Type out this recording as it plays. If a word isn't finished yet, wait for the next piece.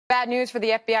Bad news for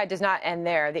the FBI does not end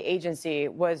there. The agency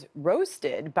was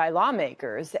roasted by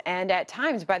lawmakers and at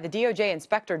times by the DOJ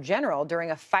Inspector General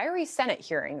during a fiery Senate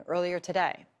hearing earlier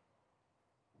today.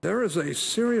 There is a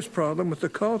serious problem with the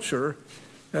culture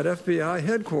at FBI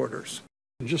headquarters.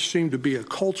 There just seemed to be a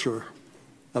culture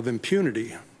of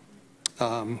impunity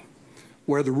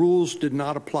where the rules did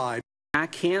not apply. I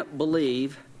can't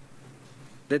believe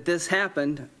that this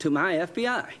happened to my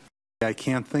FBI. I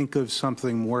can't think of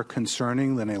something more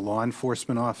concerning than a law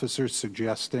enforcement officer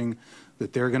suggesting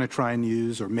that they're going to try and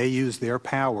use or may use their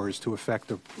powers to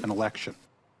affect an election.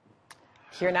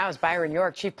 Here now is Byron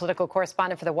York, chief political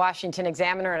correspondent for the Washington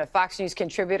Examiner and a Fox News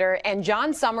contributor, and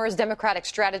John Summers, Democratic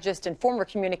strategist and former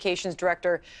communications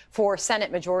director for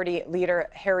Senate Majority Leader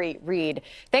Harry Reid.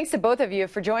 Thanks to both of you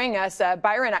for joining us.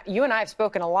 Byron, you and I have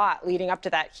spoken a lot leading up to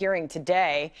that hearing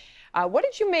today. What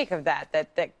did you make of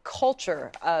that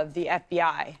culture of the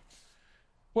FBI?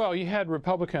 Well, you had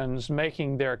Republicans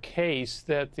making their case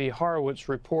that the Horowitz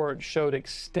report showed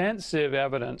extensive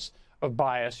evidence of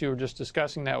bias. You were just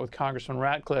discussing that with Congressman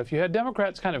Ratcliffe. You had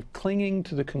Democrats kind of clinging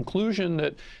to the conclusion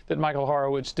that Michael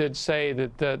Horowitz did say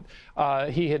that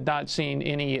he had not seen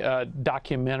any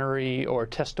documentary or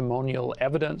testimonial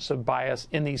evidence of bias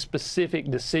in the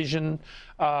specific decision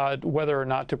whether or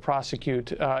not to prosecute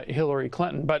Hillary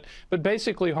Clinton. But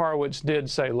basically Horowitz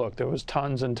did say, look, there was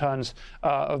tons and tons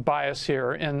of bias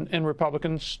here, and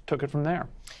Republicans took it from there.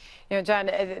 You know, John,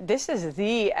 this is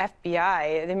the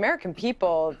FBI. The American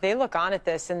people, they look on at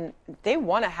this and they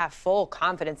want to have full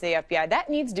confidence in the FBI. That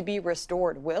needs to be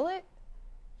restored. Will it?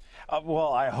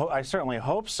 Well, I certainly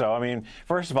hope so. I mean,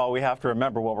 first of all, we have to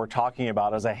remember what we're talking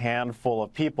about is a handful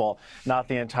of people, not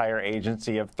the entire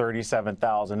agency of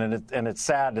 37,000. And it's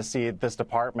sad to see this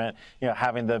department,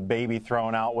 having the baby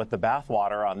thrown out with the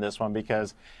bathwater on this one,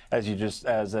 because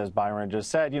as Byron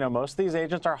just said, most of these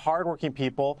agents are hardworking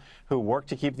people who work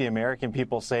to keep the American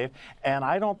people safe. And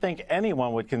I don't think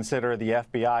anyone would consider the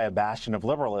FBI a bastion of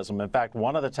liberalism. In fact,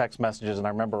 one of the text messages, and I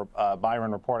remember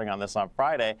Byron reporting on this on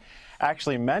Friday,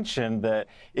 actually mentioned that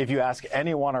if you ask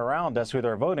anyone around us who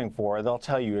they're voting for, they'll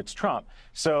tell you it's Trump.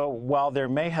 So while there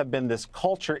may have been this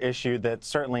culture issue that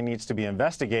certainly needs to be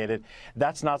investigated,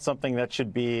 that's not something that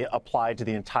should be applied to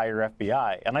the entire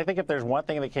FBI. And I think if there's one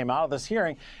thing that came out of this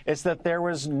hearing, it's that there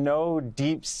was no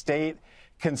deep state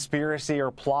conspiracy or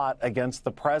plot against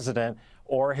the president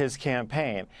or his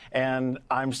campaign. And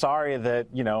I'm sorry that,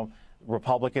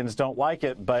 Republicans don't like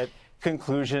it, but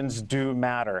conclusions do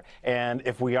matter. And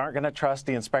if we aren't going to trust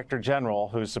the Inspector General,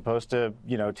 who's supposed to,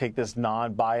 take this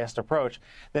non-biased approach,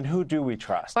 then who do we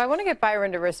trust? Well, I want to get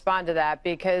Byron to respond to that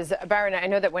because, Byron, I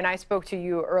know that when I spoke to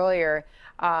you earlier,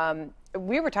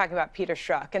 we were talking about Peter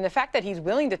Strzok and the fact that he's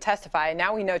willing to testify. And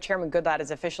now we know Chairman Goodlatte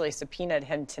has officially subpoenaed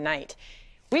him tonight.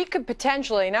 We could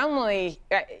potentially not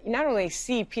only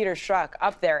see Peter Strzok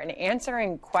up there and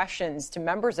answering questions to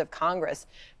members of Congress,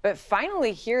 but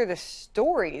finally hear the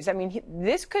stories. I mean,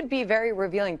 this could be very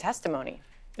revealing testimony.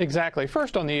 Exactly.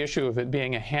 First, on the issue of it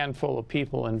being a handful of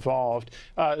people involved,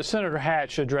 Senator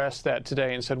Hatch addressed that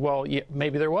today and said, well, yeah,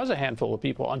 maybe there was a handful of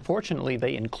people. Unfortunately,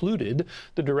 they included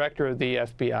the director of the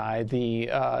FBI,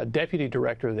 the deputy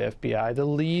director of the FBI, the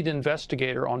lead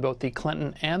investigator on both the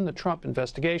Clinton and the Trump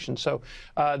investigation. So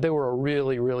they were a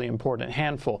really, really important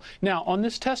handful. Now, on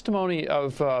this testimony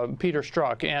of Peter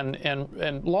Strzok,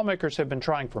 and lawmakers have been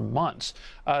trying for months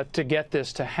to get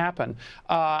this to happen,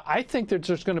 I think that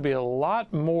there's going to be a lot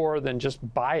more than just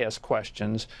bias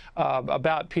questions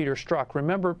about Peter Strzok.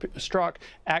 Remember, Strzok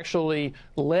actually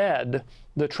led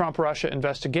the Trump-Russia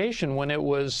investigation when it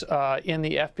was in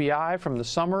the FBI from the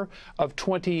summer of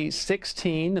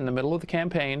 2016, in the middle of the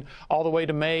campaign, all the way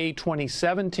to May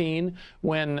 2017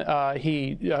 when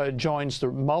he joins the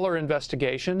Mueller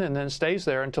investigation and then stays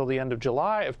there until the end of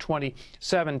July of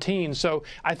 2017. So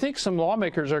I think some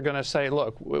lawmakers are going to say,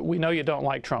 look, we know you don't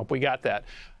like Trump. We got that.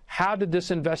 How did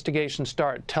this investigation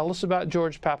start? Tell us about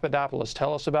George Papadopoulos.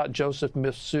 Tell us about Joseph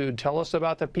Mifsud. Tell us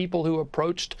about the people who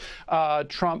approached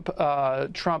Trump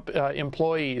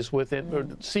employees with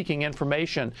seeking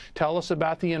information. Tell us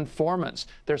about the informants.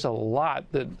 There's a lot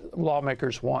that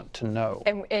lawmakers want to know.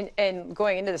 And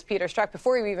going into this, Peter Strzok,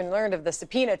 before you even learned of the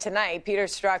subpoena tonight, Peter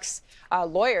Strzok's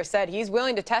lawyer said he's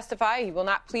willing to testify. He will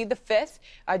not plead the Fifth.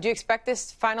 Do you expect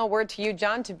this final word to you,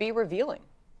 John, to be revealing?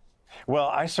 Well,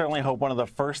 I certainly hope one of the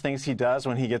first things he does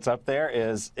when he gets up there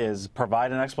is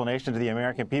provide an explanation to the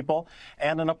American people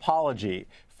and an apology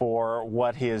for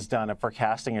what he has done and for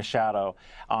casting a shadow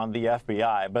on the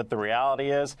FBI. But the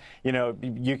reality is, you know,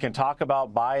 you can talk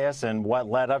about bias and what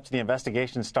led up to the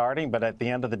investigation starting, but at the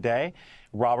end of the day,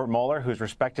 Robert Mueller, who's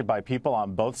respected by people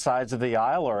on both sides of the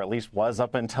aisle, or at least was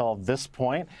up until this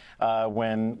point,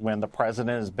 when the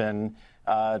president has been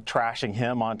trashing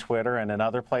him on Twitter and in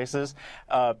other places,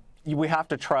 we have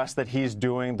to trust that he's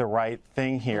doing the right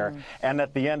thing here. And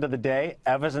at the end of the day,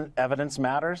 evidence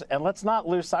matters. And let's not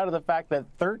lose sight of the fact that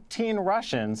 13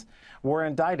 Russians were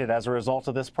indicted as a result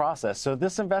of this process. So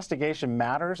this investigation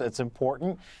matters. It's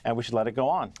important, and we should let it go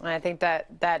on. And I think that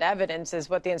evidence is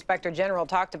what the Inspector General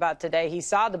talked about today. He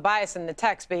saw the bias in the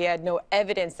text, but he had no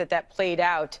evidence that played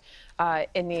out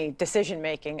in the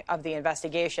decision-making of the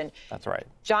investigation. That's right.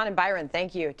 John and Byron,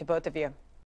 thank you to both of you.